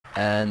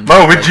And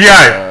no, with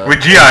GI!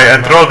 With GI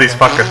and throw these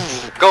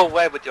fuckers. Go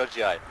away with your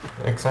GI.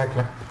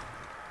 Exactly.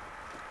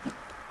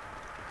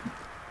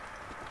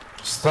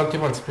 Just don't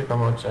even speak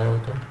about GI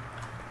with him.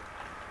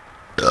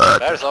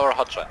 There's our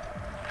hot shot.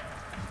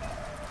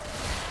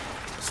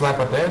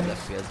 Sniper dead.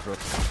 Left field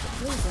dropped.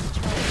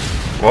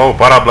 Whoa,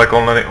 Parablack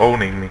only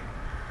owning me.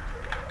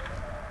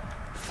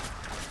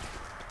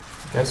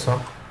 Guess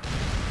so.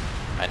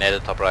 I need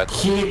it top right.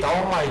 Hit,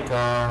 oh my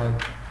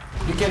god.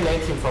 You can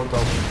nade him from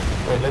top.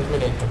 Wait, let me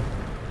nade him.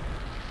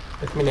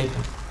 Let me nade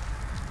him.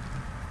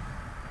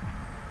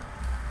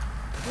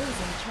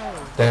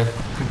 Dead.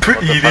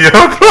 Idiot!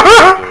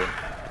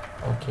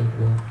 Okay,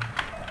 good.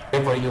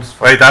 Never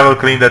useful. Wait, I will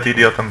clean that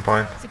idiot on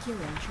point.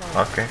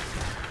 Okay.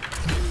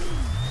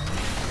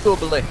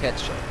 Double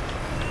headshot.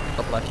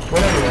 Top left.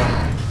 Where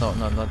are you? No,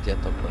 no, not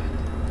yet top left.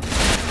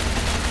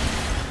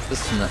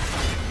 This is not.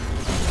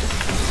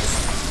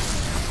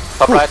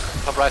 Top right,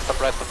 top right, top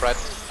right, top right,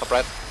 top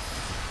right.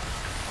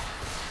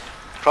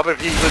 Probably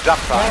he will jump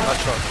from, I'm not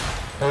sure.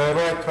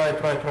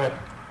 Right.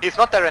 He's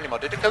not there anymore,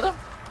 did you kill him?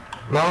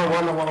 No,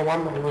 one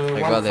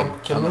got him. from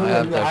kill me.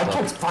 I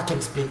can't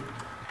fucking speak.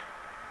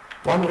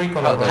 One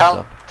recon Oh,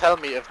 over. Tell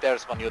me if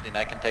there's one Udin,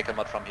 I can take him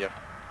out from here.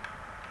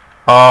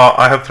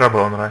 I have trouble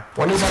on right.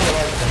 One is on the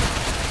right then.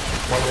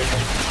 One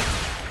recon.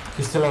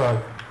 He's still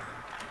alive.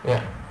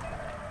 Yeah.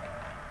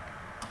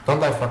 Don't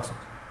die, Fraxik.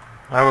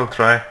 I will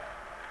try.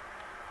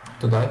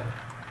 To die?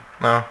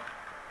 No.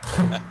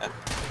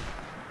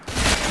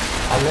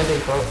 I'm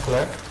letting go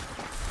left.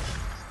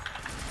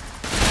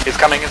 He's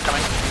coming, he's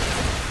coming.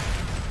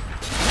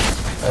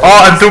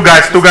 Oh, and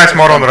two guys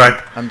more on right.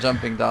 I'm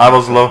jumping down. I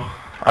was low.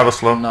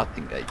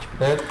 Nothing HP.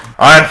 Dead.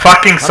 And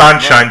fucking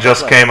Sunshine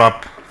just came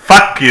up.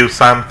 Fuck you,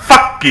 Sam.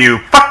 Fuck you.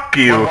 Fuck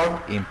you. One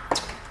more. Imp.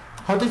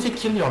 How did he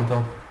kill you on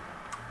top?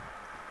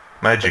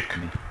 Magic.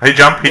 He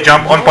jump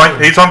on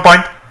point. He's on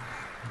point.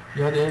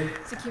 You're in.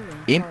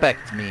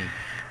 Impact me.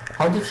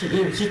 How did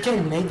he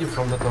can nade you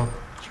from the top.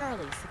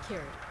 Charlie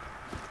secured.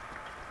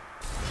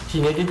 He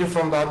naded you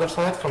from the other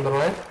side, from the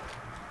right?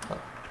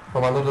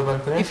 From under the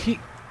balcony? If he...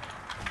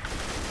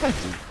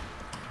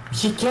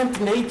 He can't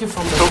nade you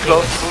from the Too top.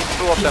 close,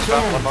 two of He them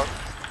down, can. one more.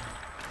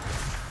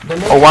 The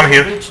nade Oh, one can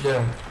here. reach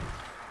them.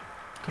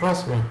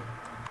 Trust me.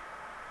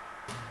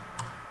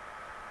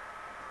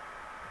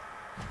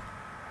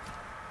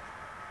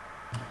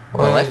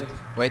 Left.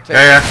 Wait.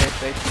 Yeah.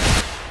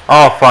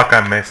 Oh fuck,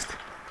 I missed.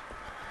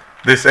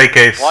 This AK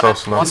is so One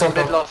slow. He's on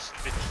middle top. of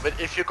street. But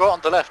if you go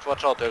on the left,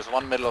 watch out, there's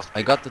one middle of street.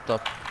 I got the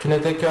top. Can I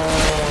take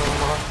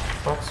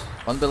box?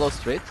 One below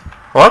straight.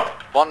 What?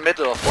 One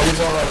middle of One street.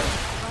 is alright.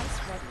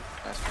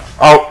 Nice one.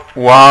 Oh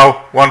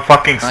wow, one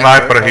fucking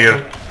Sniper. sniper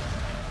here.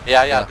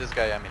 Yeah, this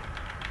guy, I mean.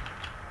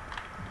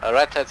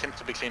 Right side seems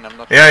to be clean, I'm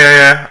not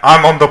Yeah.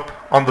 I'm on the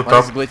One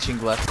top. is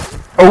glitching left.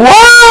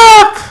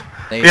 What?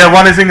 Maybe. Yeah,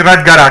 one is in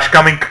red garage,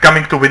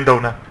 coming to window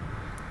now.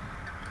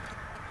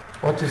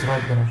 What is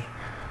right garage?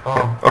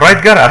 Oh.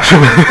 Right garage.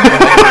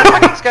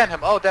 Scan him,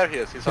 oh there he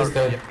is, he's already,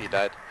 dead. he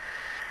died.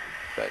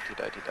 He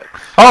died.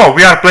 Oh,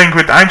 we are playing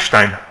with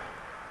Einstein.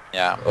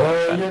 Yeah.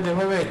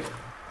 Wait.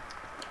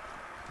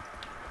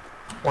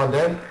 One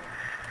dead.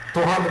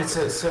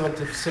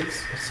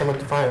 276,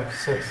 75,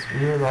 6.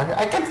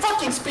 I can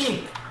fucking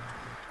speak!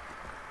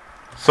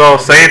 So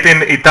say it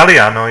in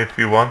Italiano if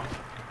you want.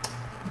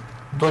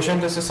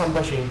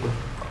 265.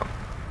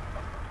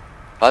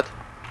 What?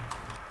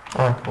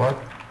 Ah, what?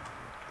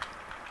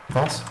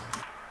 Was?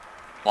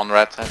 One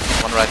right side,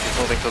 one right, he's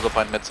moving to the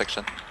point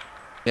midsection.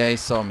 Yeah, he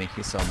saw me.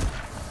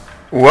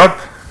 What?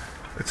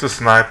 It's a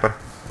sniper.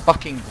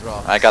 Fucking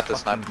drops. I got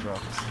this fucking sniper.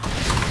 drops.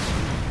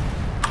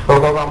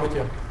 Go, I'm with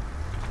you.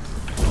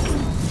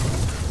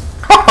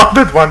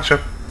 That one shot.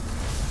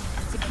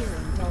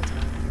 Securing Delta.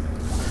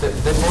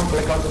 They both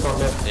black out on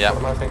left. Yeah.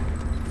 For nothing.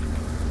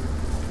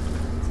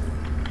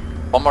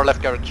 One more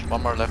left garage,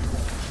 one more left.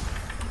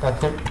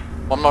 Got him.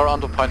 One more on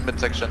the point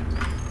midsection.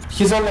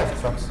 He's on left,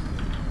 Fox.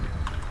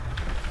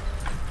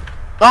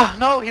 Ah,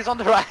 no, he's on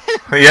the right.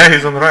 Yeah,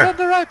 he's on the He's right. on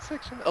the right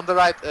section. On the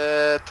right,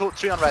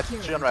 three on right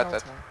Securing side.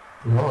 Delta.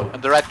 No. On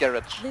the right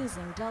garage.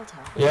 Losing Delta.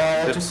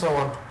 Yeah, I just saw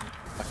one.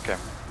 Okay.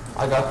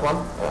 I got one.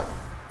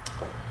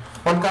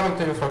 One coming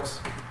to you, Fox.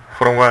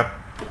 From where?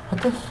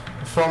 What the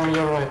from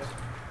your right.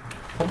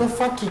 What the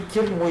fuck he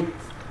killed with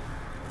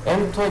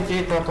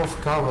M28 out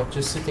of cover,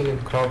 just sitting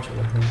and crouching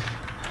at him.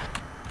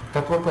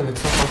 That weapon,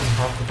 it's so fucking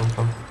hard to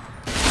confirm.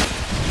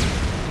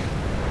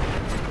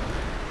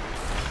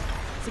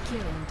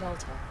 Securing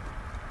Delta.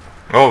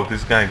 Oh,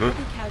 this guy good.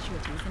 Heavy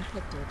casualties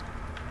inflicted.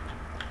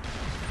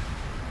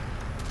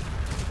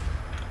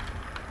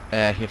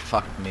 He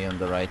fucked me on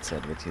the right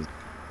side with his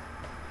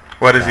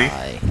Where is he?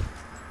 guy.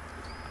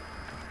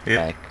 Here.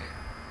 Back.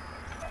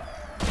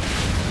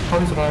 How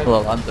is right?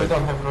 Well, We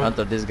don't have right.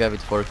 Hunter, this guy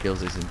with 4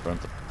 kills is in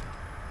front of.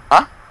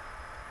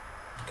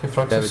 Okay,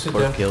 Fox, Guy you with sit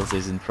 4 there. kills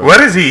is in front.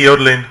 Where is he,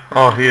 Yodlin?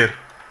 Oh, here.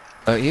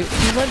 He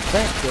went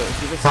back.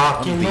 He was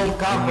Fucking on B, no and he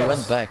covers.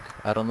 went back.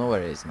 I don't know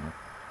where he is now.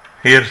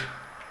 Here.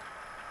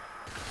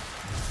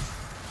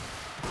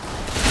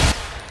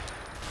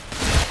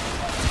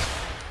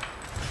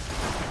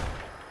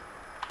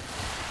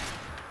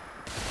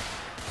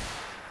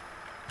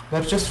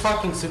 They're just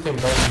fucking sitting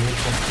back and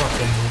it's just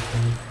fucking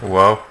moving.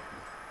 Wow.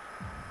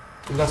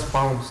 That's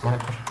spawn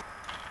sniper.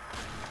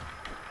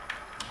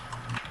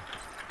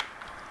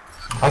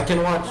 I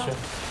can watch it.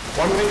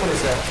 One weapon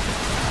is there.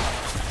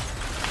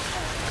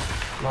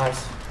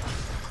 Nice.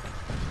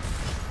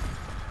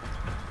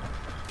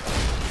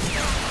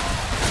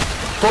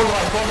 Turn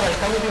right,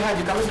 coming behind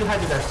you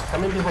guys.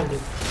 Coming behind you.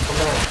 From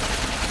the right.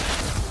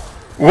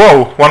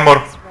 Whoa, one more.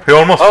 He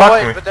almost Oh fucked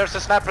wait, me. but there's a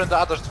sniper in the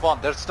other spawn.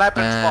 There's a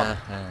sniper in spawn.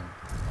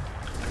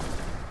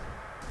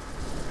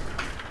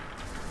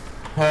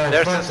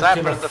 There's a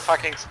sniper in the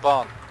fucking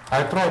spawn.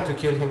 I tried to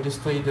kill him, these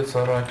two idiots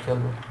alright, kill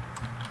me.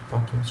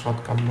 Fucking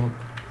shotgun noob.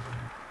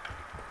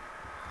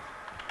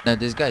 No,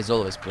 this guy is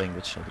always playing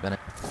with shotgun.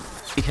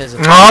 He has a...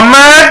 Oh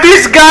man,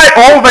 this guy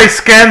always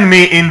scanned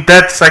me in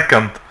that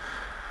second.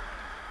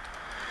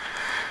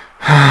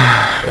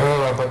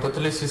 But at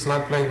least he's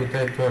not playing with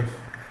A12.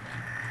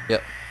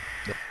 Yep.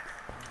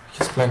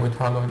 He's playing with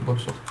Halo and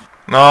bullshit.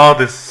 No,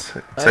 this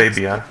it's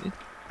ABR.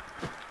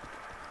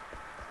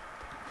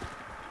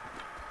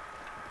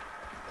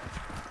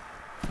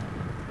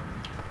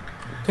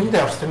 I think they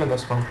are still in the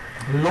spawn.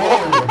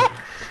 LOL!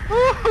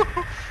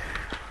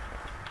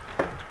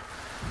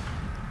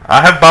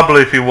 I have bubble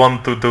if you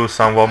want to do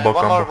some wombo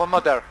combo. One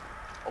more there.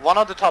 One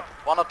on the top,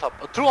 one on top.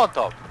 Two on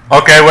top.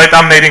 Okay, wait,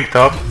 I'm nading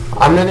top.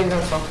 I'm letting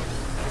them stop.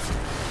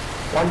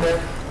 One there.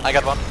 I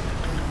got one.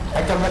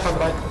 I can back on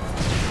right.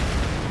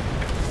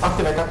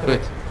 Activate.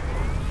 Good.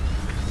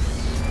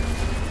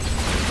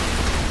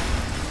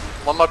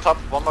 One more top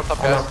I know.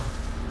 guys.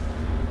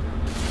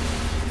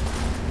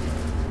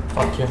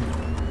 Fuck you.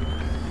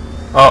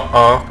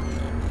 Uh-oh.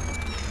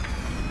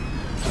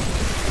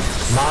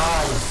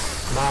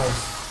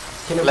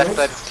 Nice. Can you Left move?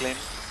 side is clean.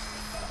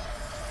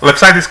 Left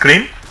side is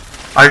clean?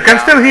 I can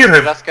Yeah, still hear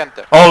him. Just can't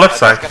there. Oh, left I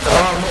side. just can't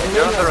there.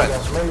 You're on the right.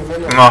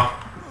 No.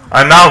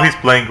 And now he's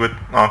playing with...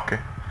 Okay.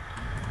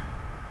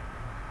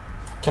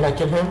 Can I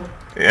kill him?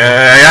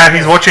 Yeah,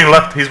 he's watching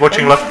left. He's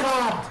watching Oh left. my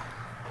god!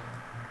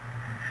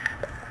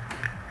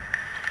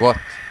 What?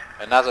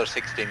 Another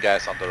 16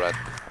 guys on the right.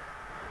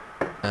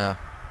 Yeah.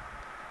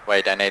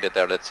 Wait, I naded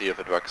there. Let's see if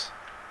it works.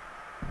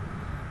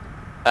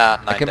 9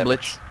 I can damage.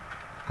 blitz.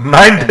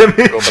 9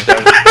 damage. Go, but there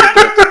are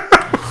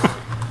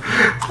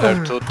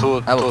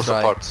I will two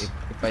try supports.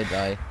 if I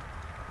die.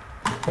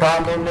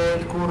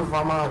 Randomly,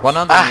 kurwa mać. One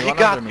under me, He one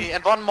got under me,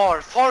 and one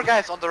more. 4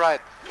 guys on the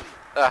right.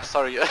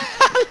 Sorry. Yeah!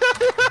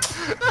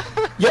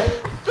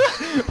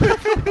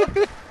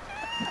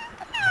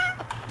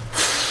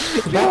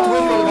 That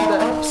weapon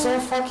got up so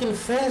fucking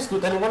fast,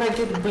 dude, and when I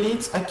get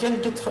blitz, I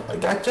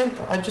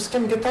just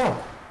can't get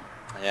up.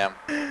 Yeah.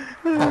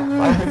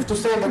 I have to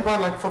stay on the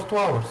ground like for 2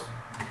 hours.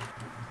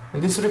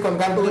 And this recon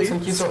got blitz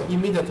and he's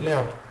immediately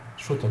out,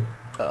 shooting.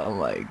 Oh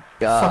my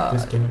Fuck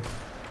this god. game.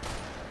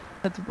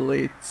 That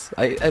blitz.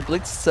 I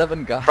blitzed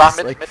 7 guys From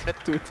mid, like mid.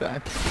 2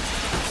 times.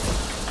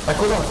 I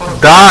couldn't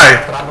find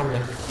Die! randomly.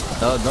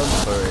 No,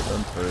 don't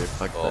worry,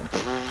 fuck Oh. that.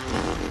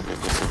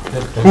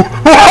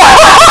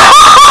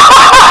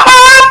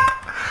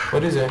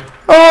 What is it?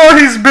 Oh,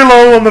 he's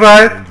below on the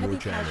right. Heavy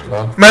casualty.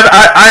 No, Man,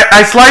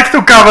 I slide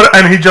to cover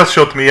and he just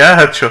shot me, yeah?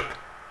 Headshot.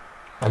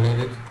 I need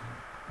it.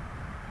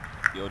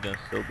 The audience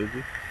still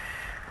busy?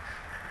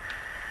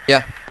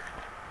 Yeah.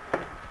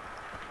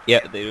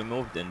 Yeah, they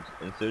removed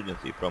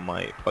insurgency from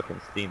my fucking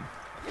Steam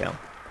account.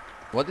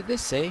 What did they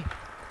say?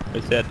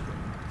 They said,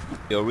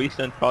 your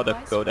recent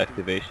product code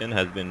activation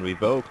has been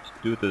revoked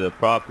due to the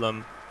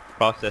problem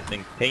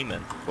processing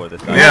payment for the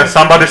site. Yeah,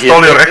 somebody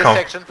stole your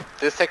account.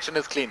 This section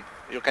is clean.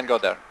 You can go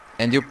there.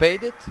 And you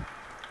paid it?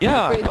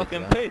 Yeah, I You paid it,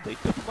 fucking yeah. paid. They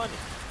took money.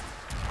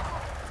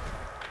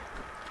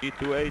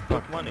 G2A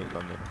took money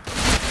from me.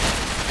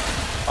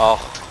 Oh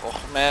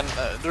man,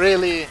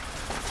 really?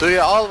 Do you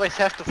always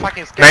have to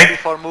fucking scan Mate.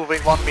 before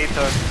moving 1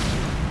 meter?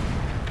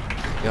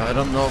 Yeah, I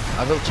don't know.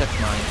 I will check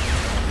mine.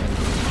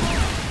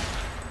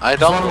 I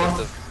don't One know. more.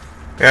 This.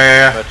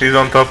 Yeah, he's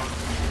on top.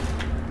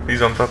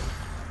 He's on top.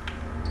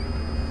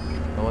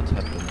 Oh, what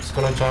happened? It's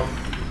gonna jump.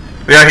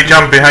 Yeah, he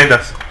jumped behind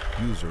us.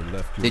 User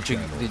left your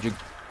Did you...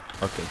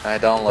 Okay. I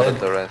downloaded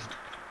the rest.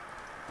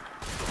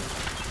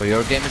 So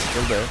your game is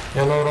still there?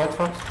 You know right,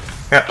 Fox?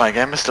 My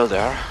game is still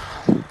there.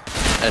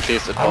 At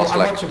least it was I'm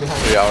like watching behind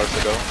 3 hours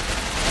ago.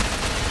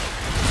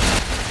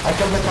 I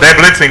can back They're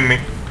up. blitzing me.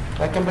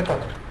 I can back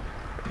up.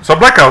 So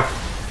blackout.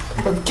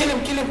 But kill him.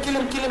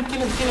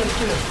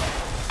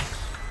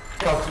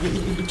 God,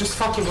 you just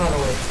fucking run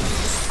away.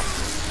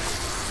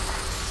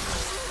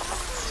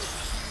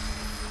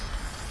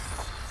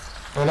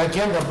 And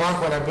again the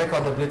bug when I black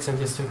out the blitz and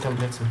he still can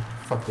blitz me.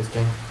 Fuck this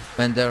game.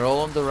 Man, they're all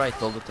on the right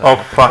all the time. Oh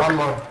One fuck.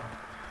 more.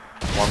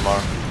 One more.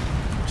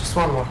 Just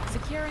one more.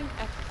 Securing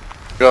F.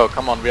 Go,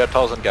 come on, we are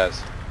 1000 guys.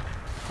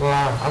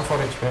 I'm 4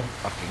 HP.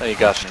 Oh, you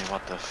got me,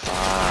 what the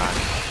fuck?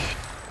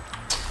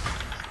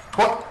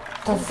 What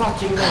the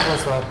fucking gun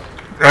was that?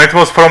 It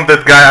was from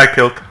that guy I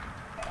killed.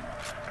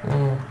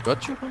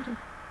 Got you, Hunter?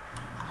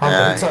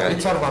 Hunter, Yeah,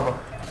 it's our bubble.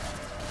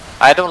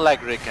 I don't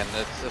like Ricken,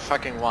 it's a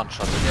fucking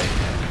one-shot game,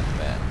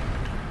 man.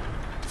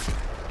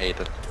 Hate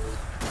it.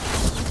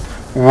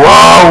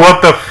 Whoa,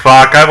 what the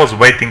fuck? I was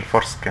waiting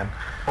for scan.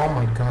 Oh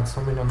my god,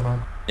 so many on right.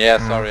 Yeah,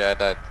 sorry, I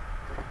died.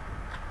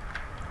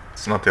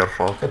 It's not your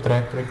fault. Get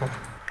wrecked, Rico.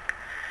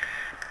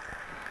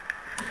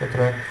 Get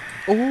wrecked.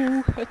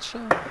 Oh,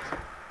 headshot.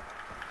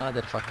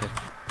 Motherfucker.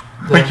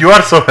 You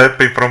are so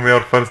happy from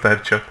your first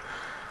headshot.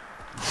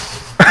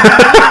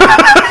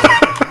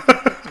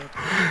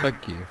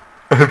 Fuck you.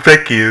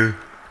 Thank you.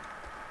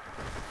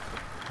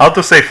 How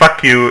to say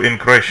fuck you in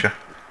Croatia?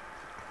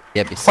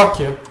 Yep, it's Fuck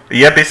you.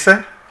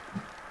 Jebise?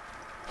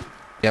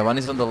 yeah, one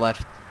is on the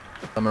left.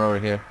 Somewhere over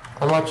here.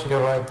 I'm watching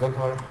your right, don't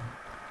worry.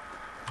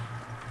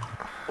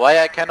 Why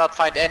I cannot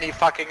find any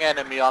fucking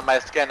enemy on my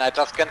scan? I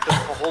just scanned this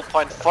whole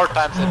point 4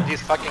 times and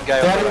this fucking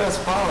guy They're on in the the right.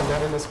 spawn,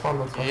 they're in the spawn,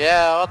 that's why.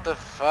 Yeah, what the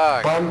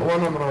fuck?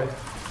 One on right.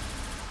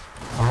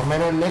 Oh man,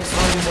 the next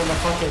one is on the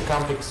fucking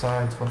camping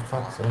side, for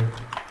fuck's sake.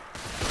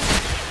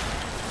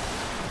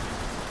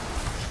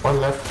 One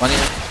left. One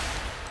here.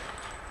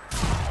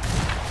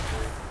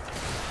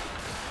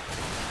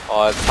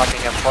 Oh, it's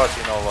fucking M40,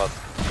 you know what?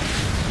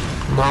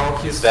 No,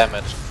 He's he's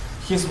damaged.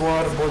 He's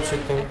war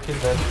bullshitting,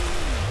 he's dead.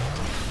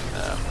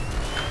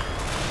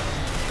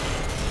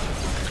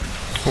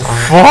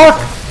 What?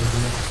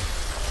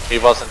 He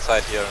was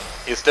inside here.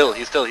 He's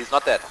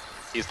not dead.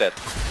 He's dead.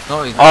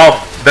 No, he's Oh,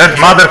 that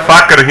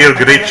motherfucker here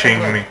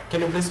glitching me.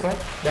 Can you please right?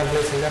 They're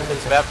blitzing, they're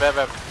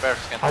blitzing. Where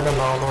scan? I don't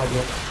know, no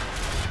idea.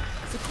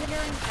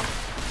 Securing.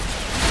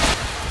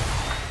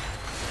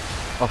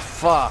 oh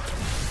fuck.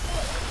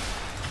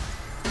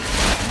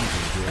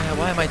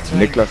 Why am I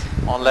trying Niklas,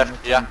 On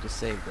left, yeah. to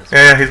save this?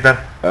 Yeah, he's dead.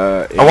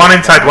 ich One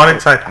inside, one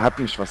inside. hab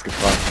mich was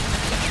gefragt.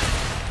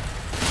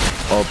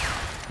 Ob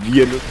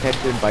wir Lust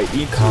hätten, bei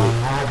ihm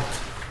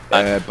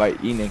bei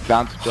ihnen in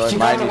Clan zu joinen, He got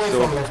meine ich away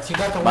so, from left, he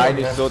got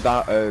away from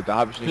left. da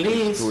habe ich nichts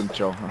Please. zu tun,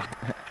 ciao.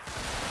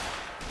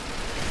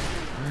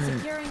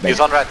 Securing. He's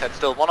on right side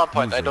still. One on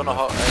point. I don't know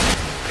how.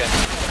 Okay.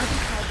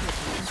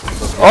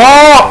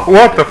 Oh,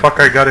 what the fuck,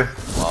 I got him.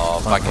 Oh,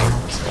 fucking.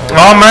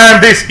 Oh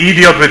man, this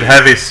idiot with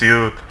heavy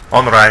suit.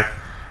 On right.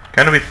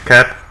 Can we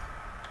cap?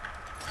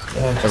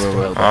 Yeah, just Never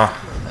will. Oh,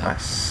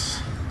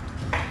 nice.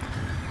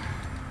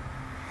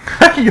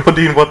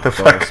 Yodin, what the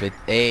fuck? Course, with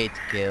 8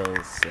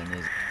 kills and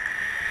his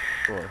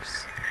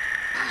course.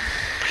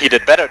 He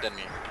did better than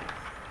me.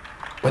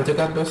 But you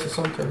got best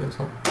on killing,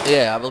 so.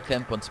 Yeah, I will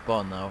camp on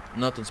spawn now.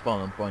 Not on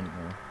spawn, on point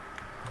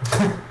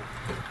now.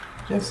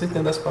 Yeah, sit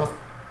in the spot.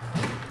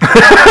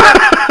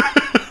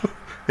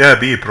 Yeah,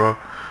 be bro.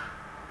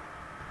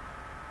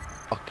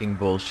 Fucking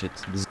bullshit.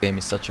 This game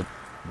is such a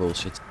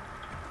bullshit.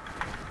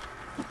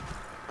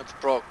 It's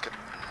broken.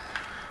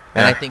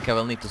 And I Yeah. think I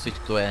will need to switch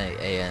to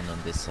AN on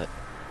this side.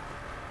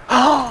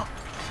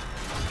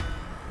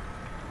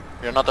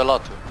 You're not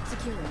allowed to.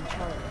 Securing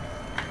Charlie.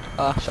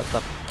 Ah, shut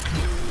up.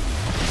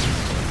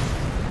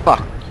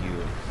 Fuck you.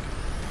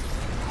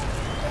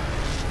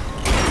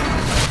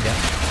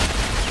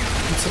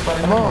 It's a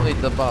party. Come on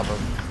with the bubble.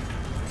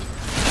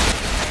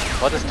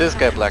 What is this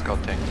guy blackout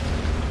thing?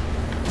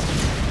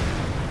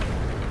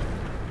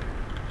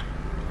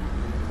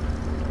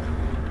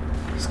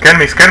 Scan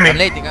me, scan I'm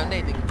me. nading, I'm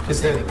nading.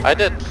 He's dead. I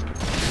did.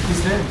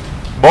 He's dead.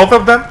 Both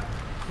of them?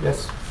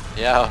 Yes.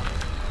 Yeah.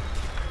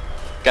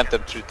 Scanned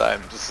them 3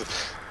 times.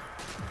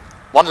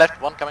 One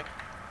left, one coming.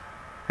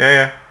 Yeah,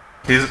 yeah.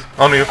 He's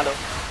on you. Hello.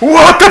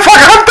 What the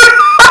fuck happened?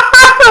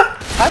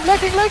 I'm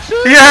lagging like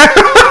shit. Yeah.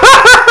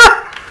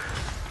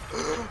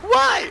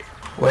 Why?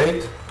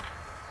 Wait.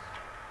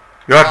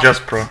 You are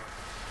just pro.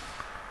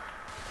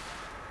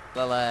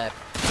 The left.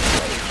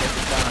 Wait,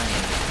 every time.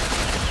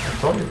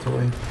 I told you to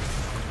wait.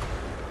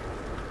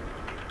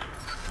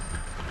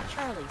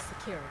 Charlie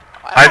secured.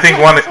 I think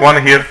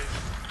one here.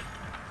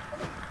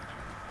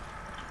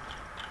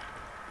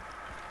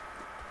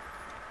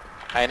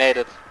 I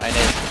naded.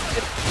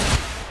 It.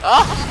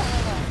 Ah!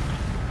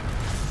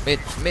 Mid.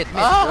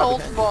 Ah, grab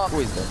old it. spawn. Who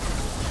is that?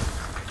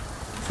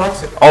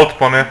 Fraxik. Old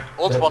spawn, yeah.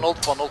 Old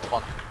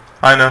spawn.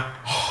 I know.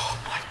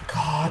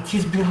 God,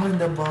 he's behind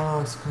the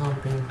bus,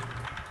 camping.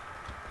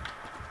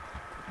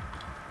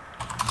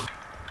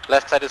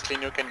 Left side is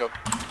clean, you can go.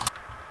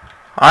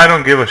 I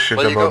don't give a shit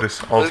Will you about go-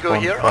 this will old you go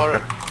spawn here,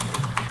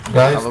 fucker.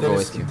 Guys, I will go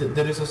with you.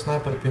 there is a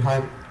sniper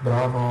behind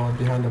Bravo,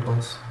 behind the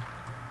bus.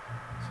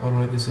 It's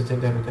already sitting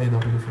there with AW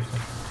for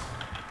some.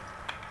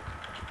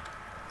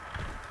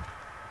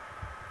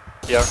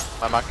 Here,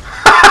 my mark.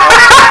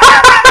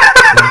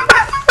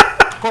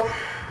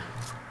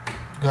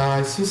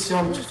 Guys, he's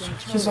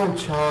on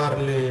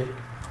Charlie.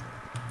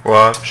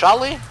 What?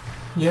 Charlie?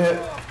 Yeah.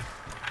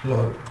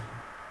 Lord.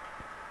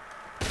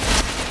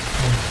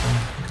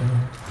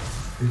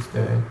 He's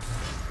dead.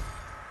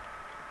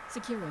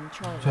 Securing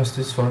Charlie.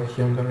 Justice for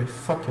him, guys.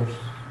 Fuck yours.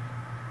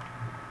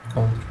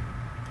 Country.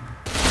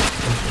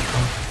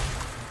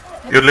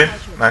 Yudlin,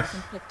 Casualty nice.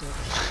 inflicted.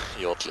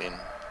 Jotlin.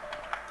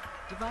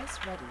 Device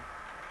ready.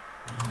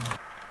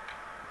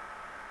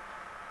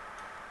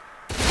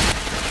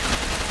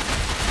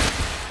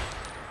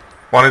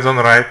 One is on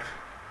the right.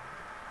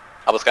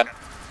 I was scan.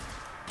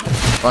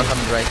 One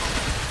coming right.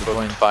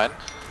 Going fine.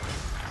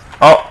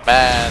 Oh,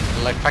 Man,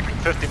 like fucking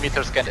 50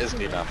 meter scan is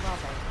Securing enough.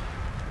 Bravo.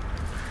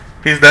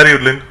 he's there,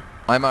 Yudlin.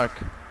 My mark.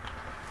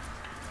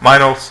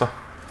 Mine also.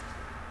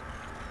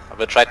 I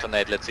will try to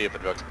nade, let's see if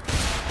it works.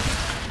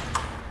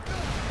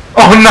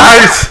 Oh,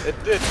 nice!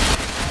 It did.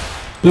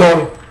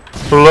 LOL.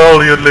 Lol,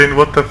 Yudlin,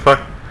 what the fuck?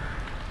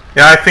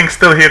 Yeah, I think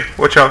still here.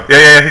 Watch out.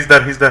 Yeah, he's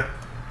there, he's there.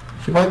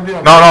 He might be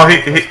on No,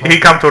 the he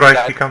come to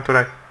right, he come to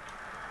right.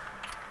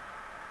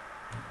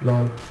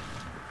 LOL.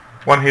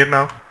 One here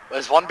now.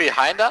 Is one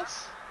behind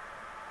us?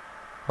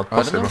 Not I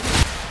don't know.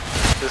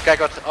 possible. This guy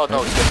got... Oh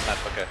no, he got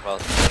snapped. Okay, well,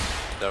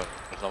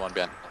 there's no one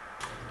behind.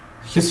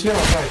 He's here on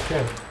right,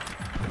 yeah.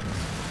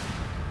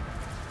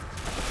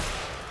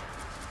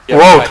 Yeah,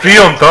 Whoa, right, 3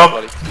 yeah, on top.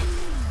 buddy.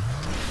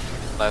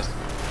 Nice.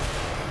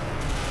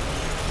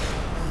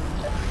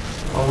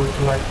 I would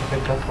like to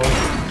take that one.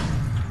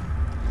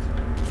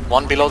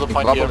 One below the Big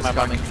point bubble here, is my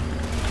mark. coming.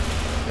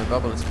 The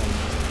bubble is coming.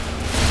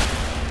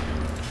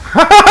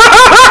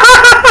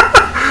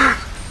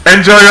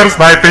 Enjoy your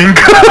sniping.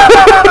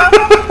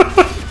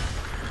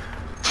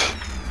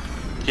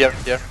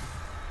 Here.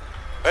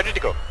 Where did he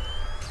go?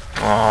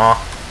 Aww.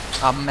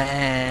 Oh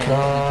man.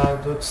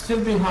 Dude, still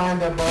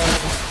behind that bar,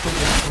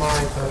 stupid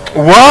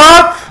sniper.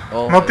 What?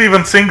 Oh, Not wait.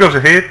 even single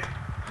hit.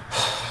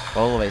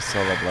 Always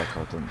solo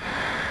blackout on.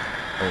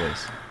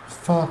 Always.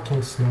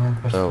 Fucking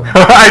sniper. So.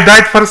 I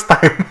died first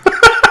time.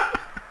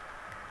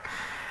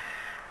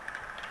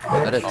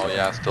 That is- Oh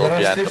yeah, still There are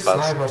behind still the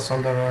bus. snipers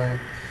on the right.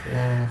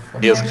 Yeah,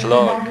 fuck. He is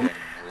cloaking.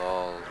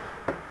 Lol.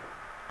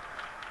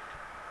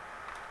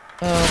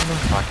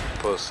 Fucking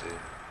pussy.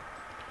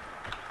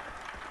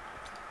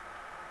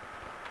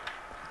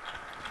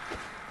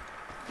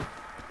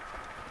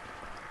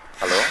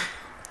 Hallo?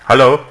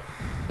 Hallo?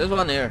 There's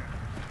one here.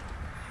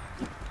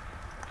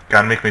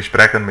 Kann mich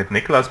sprechen mit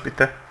Niklas,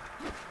 bitte?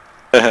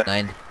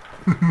 Nein.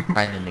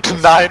 Keine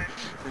Niklas. Nein!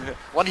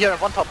 One here,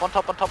 one top.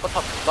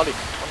 Lolly,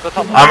 on the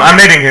top. I'm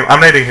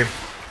nading him.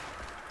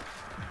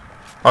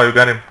 Oh, you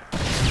got him.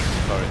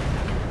 Sorry.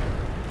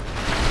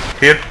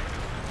 Here.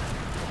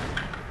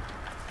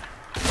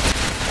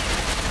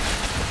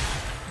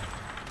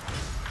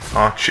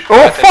 Oh, oh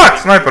Right, fuck! you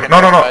Sniper! can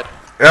No. right.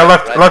 Yeah,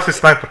 left Right. is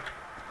sniper.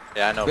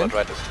 Yeah, I know, Win? but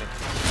right is clean.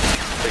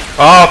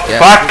 Oh, Yeah,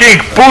 fucking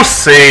good.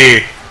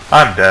 pussy!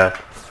 I'm dead.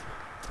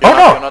 You're Oh, not,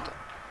 no. you're not.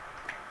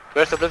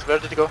 Where's the blitz? Where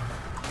did he go?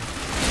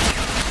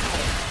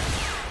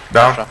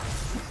 Down.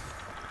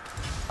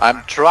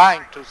 I'm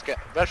trying to scan.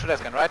 Where should I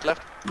scan? Right,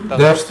 left?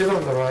 They're still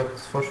on the right,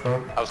 for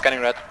sure. I was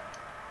scanning red.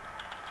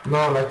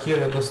 No, like here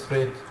at the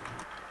street.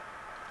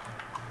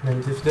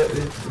 And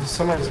if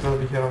someone is gonna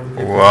be here on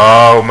the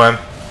Wow, man.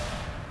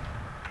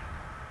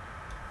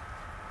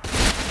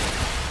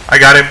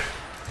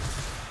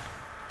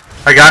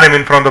 I got him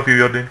in front of you,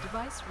 Yodin.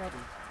 Device ready.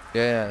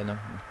 Yeah, I know.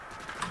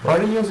 Why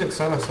are you using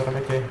silencer,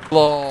 MK?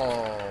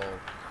 Whoa.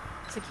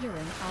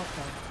 Securing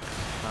Alpha.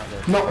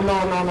 No.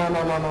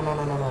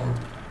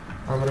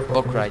 I'm reporting.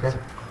 Look right. this guy.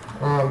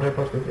 Oh, I'm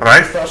reporting.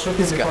 Right? He started shooting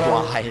This guy, before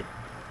I,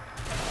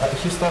 why?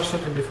 he started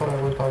shooting before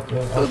I went out. So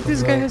out of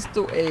this the- guy has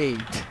to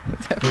 8.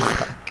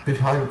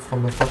 behind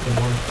from the fucking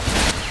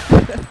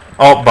one.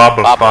 Oh,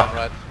 bubble, Baba, fuck.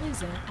 right.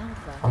 Losing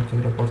Alpha.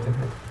 Fucking reporting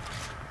him.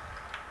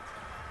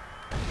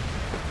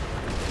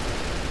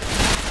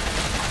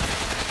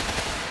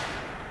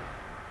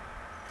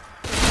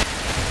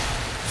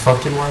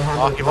 Fucking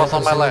 100. Oh, he was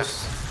on my meters,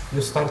 left.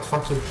 You start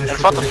fucking In shooting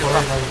front of you, before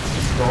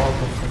I go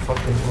out of the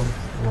fucking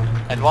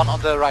one. And one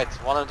on the right.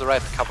 One on the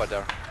right cover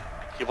there.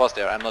 He was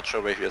there. I'm not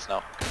sure where he is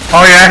now.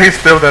 Oh yeah, he's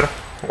still there.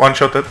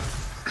 One-shotted.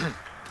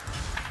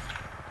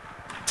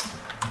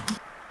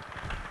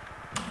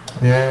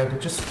 Yeah, they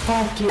just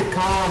fucking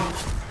come.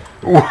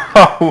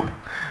 Wow.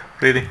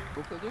 Really?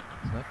 Who killed you?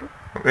 Sniper?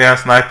 Yeah,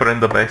 sniper in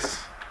the base.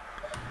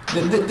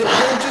 They're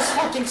just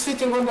fucking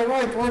sitting on the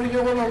right. Why are you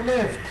all on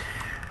left?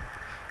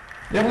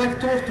 You're like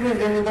 2 or 3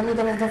 and in the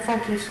middle of the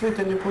fucking street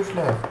and you push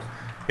left.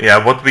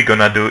 Yeah, what we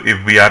gonna do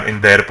if we are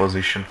in their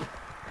position?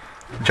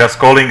 Just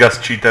calling us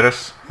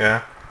cheaters,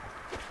 yeah.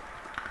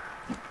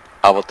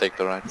 I will take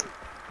the right.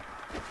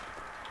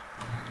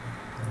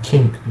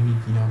 King, you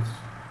idiots.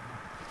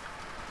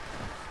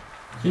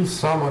 He's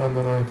somewhere on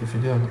the right if you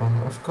didn't run.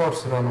 Of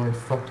course run away,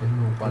 fucking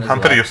no. One is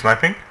Hunter, left. you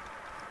sniping?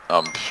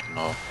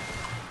 No.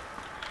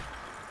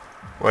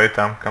 Wait,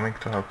 I'm coming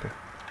to help you.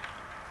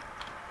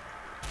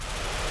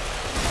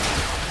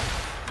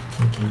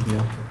 Fucking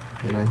idiot.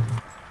 Behind me.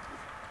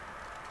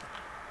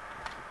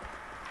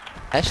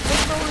 Hashtag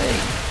no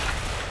rage.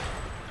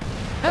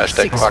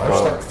 Hashtag Six. fuck all.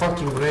 Hashtag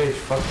fucking rage,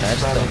 fucking spam,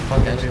 Hashtag,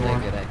 fuck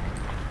everyone. hashtag rage.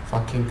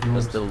 Fucking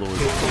That's noobs. the Louis.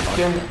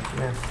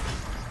 Yeah.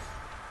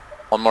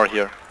 One more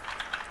here.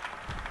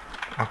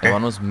 The Okay.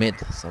 one was mid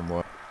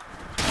somewhere.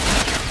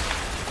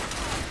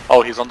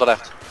 Oh, he's on the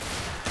left.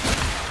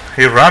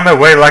 He ran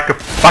away like a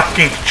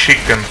fucking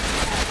chicken.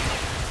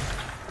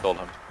 Told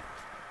him.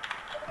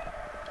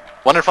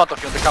 One in front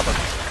of you in the cupboard.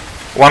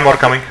 One more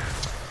coming.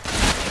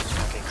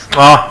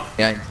 Ah,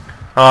 Yeah.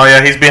 oh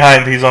yeah, he's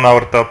behind. He's on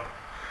our top.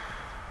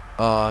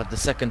 The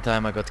second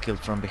time I got killed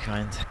from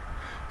behind.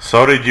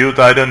 Sorry dude,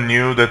 I don't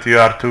knew that you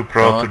are too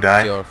pro to Not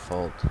die. your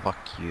fault. Fuck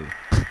you.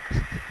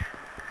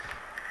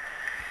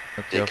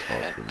 Not your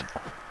fault.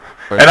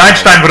 And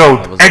Einstein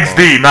wrote,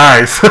 XD,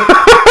 nice.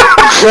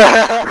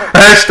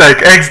 Hashtag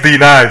XD,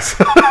 nice.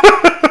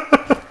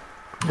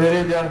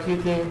 Really, they are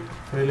hitting.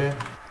 Really.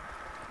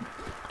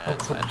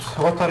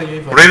 What are you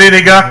even? Really,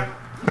 nigga?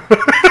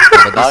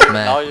 But Now, this now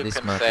map, you this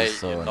can map say is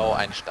so you know annoying.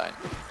 Einstein.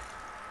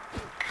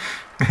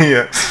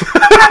 Yes.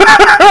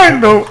 I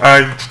know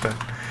Einstein.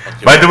 But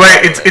you By the don't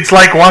way, know it's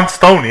like one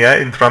stone, yeah,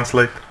 in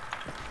translate.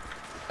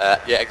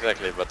 yeah,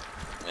 exactly, but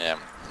yeah,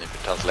 if you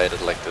translate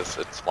it like this,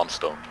 it's one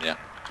stone, yeah.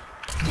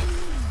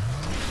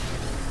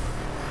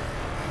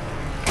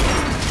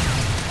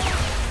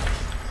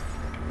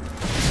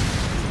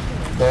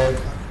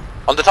 Dead.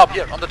 On the top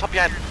here, on the top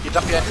behind, you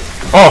jump behind.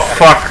 Oh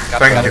fuck,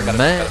 Got it, thank you.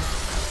 Man,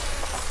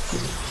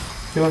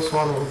 There was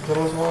one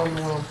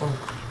more point.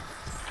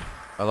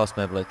 I lost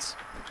my blitz.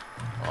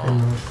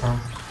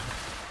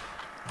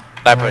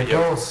 Sniper here.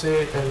 Go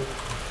see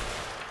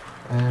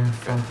and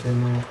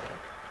fucking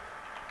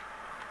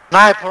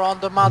Sniper on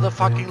the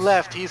motherfucking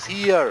left, he's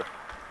here.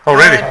 Oh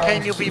really?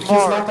 Can you be he's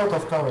more? not out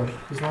of cover.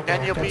 He's not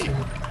Can out you of be?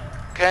 cover.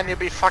 Can you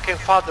be fucking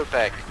farther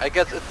back? I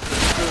guess it's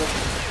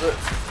the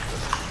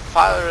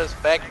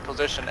farthest back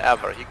position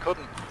ever. He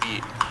couldn't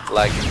be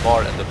like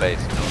more in the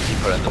base, you know,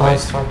 deeper in the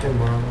Nice base. fucking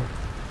bro.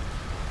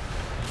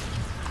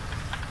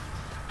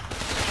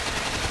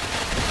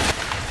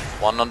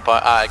 One on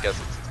point. I guess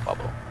it's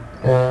bubble.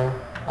 Yeah,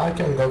 I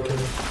can go kill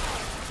him.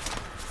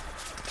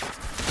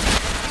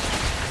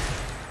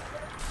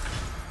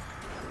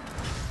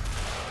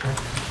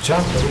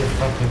 Jump away,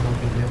 fucking no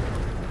big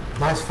deal.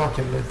 Nice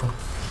fucking little.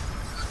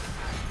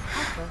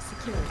 Alpha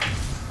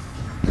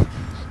secured.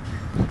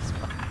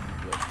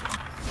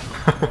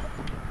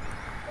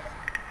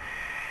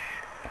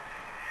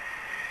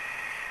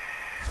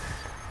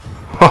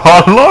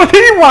 Oh lordy,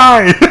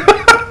 why?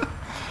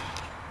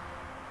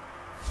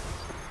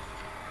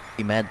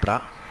 You mad,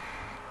 brah?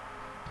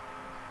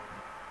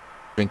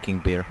 Drinking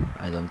beer.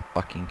 I don't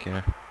fucking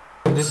care.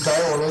 This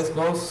guy always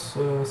goes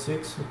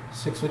 6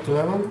 with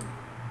 11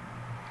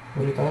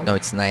 every time. No,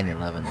 it's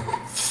 9/11.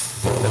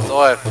 It's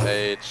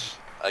OFH.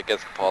 I guess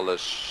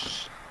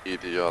Polish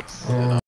idiots. You know.